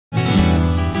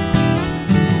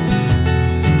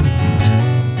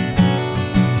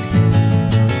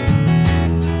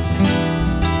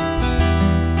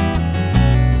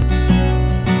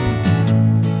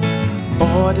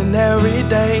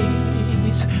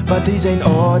days, but these ain't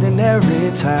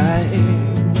ordinary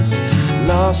times.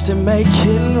 Lost in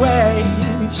making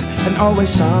waves, and always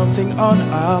something on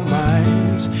our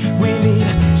minds. We need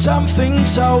something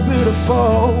so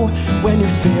beautiful when you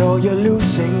feel you're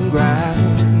losing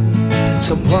ground.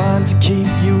 Someone to keep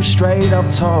you straight up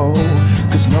tall,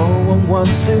 'cause no one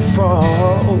wants to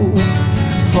fall.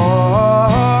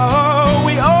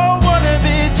 We all wanna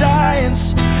be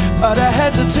giants, but our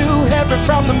heads are too heavy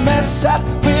from the mess that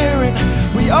we're in.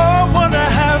 We all wanna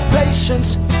have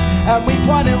patience, and we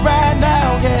want it right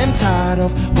now, getting tired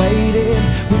of waiting.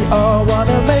 We all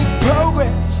wanna make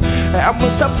progress, and we're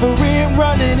suffering,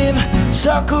 running in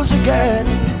circles again.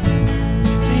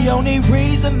 The only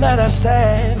reason that I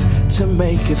stand to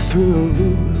make it through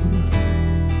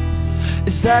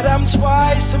is that I'm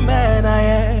twice the man I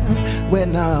am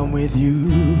when I'm with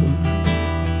you.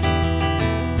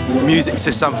 Music's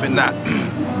just something that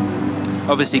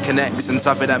obviously connects, and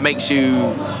something that makes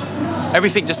you,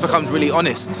 everything just becomes really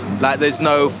honest. Like, there's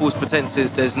no false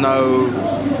pretenses, there's no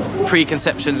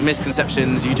preconceptions,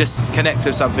 misconceptions. You just connect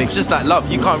with something. It's just like love.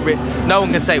 You can't no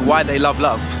one can say why they love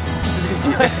love.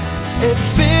 It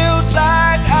feels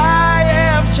like I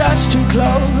am just too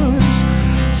close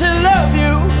to love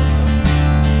you.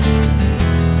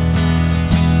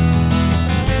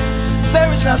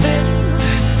 There is nothing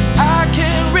I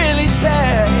can really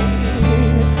say.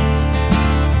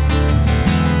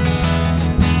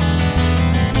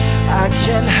 I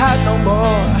can't hide no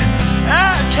more,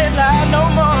 I can't lie no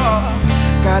more.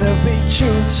 Gotta be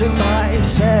true to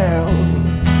myself.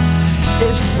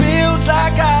 It feels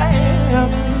like I am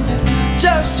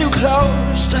just too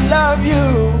close to love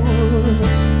you.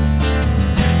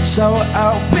 So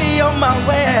I'll be on my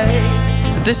way.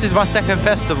 This is my second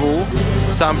festival,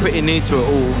 so I'm pretty new to it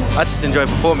all. I just enjoy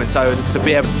performing, so to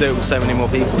be able to do it with so many more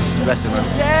people is just a blessing, man.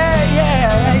 Yeah.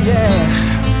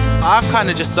 I've kind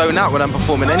of just zone out when I'm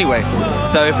performing anyway.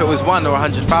 So if it was 1 or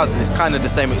 100,000, it's kind of the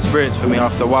same experience for me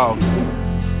after a while.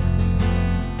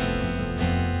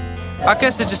 I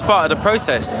guess it's just part of the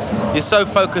process. You're so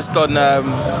focused on,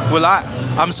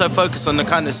 I'm so focused on the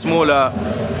kind of smaller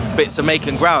bits of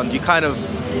making ground, you kind of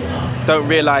don't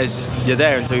realise you're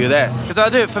there until you're there. Because I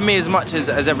do it for me as much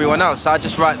as everyone else. So I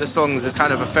just write the songs as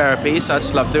kind of a therapy, so I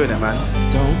just love doing it, man.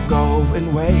 Don't go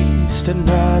and waste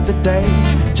another day.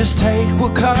 Just take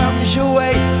what comes your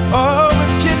way. Oh,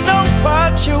 if you know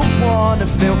what you wanna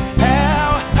feel,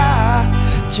 how high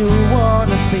you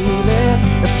wanna feel it.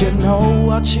 If you know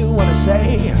what you wanna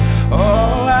say,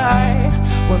 oh, I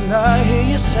wanna hear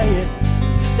you say it.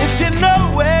 If you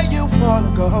know where you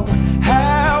wanna go,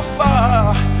 how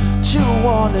far you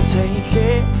wanna take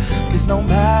it. 'Cause no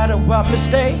matter what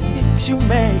mistakes you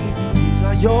make, these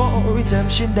are your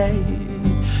redemption days.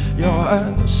 You're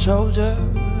a soldier,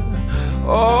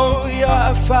 oh, you're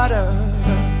a fighter.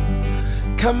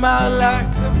 Come out like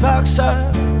a boxer,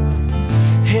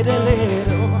 hit a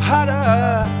little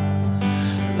harder.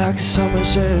 Like someone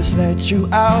just let you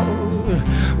out,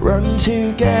 run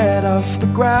to get off the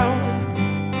ground.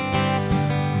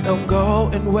 Don't go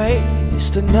and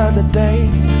waste another day.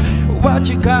 What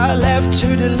you got left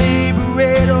to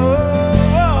deliberate?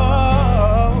 Oh,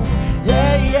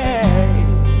 yeah, yeah.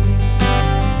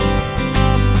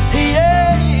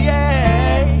 Yeah,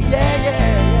 yeah, yeah, yeah,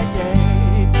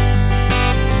 yeah.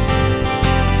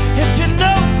 If you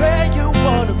know where you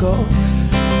wanna go,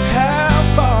 how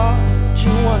far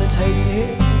you wanna take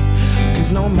it.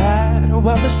 'Cause no matter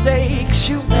what mistakes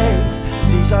you make,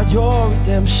 these are your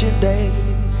redemption days.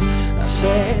 I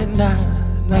said nah,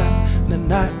 nah, nah,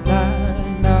 nah, nah,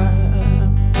 nah.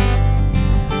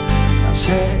 I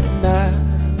said nah,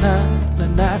 nah, nah,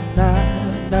 nah, nah,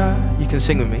 nah. You can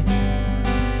sing with me.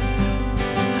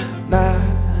 Nah,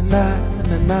 nah,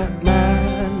 nah, nah, nah,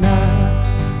 nah.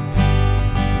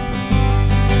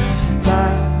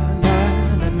 Nah, nah,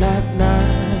 nah, nah, nah,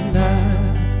 nah.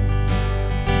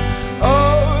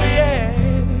 Oh yeah,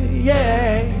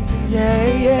 yeah, yeah,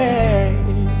 yeah.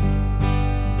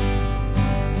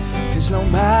 'Cause no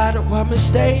matter what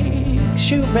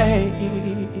mistakes you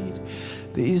made,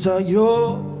 these are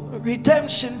your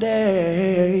redemption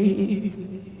days.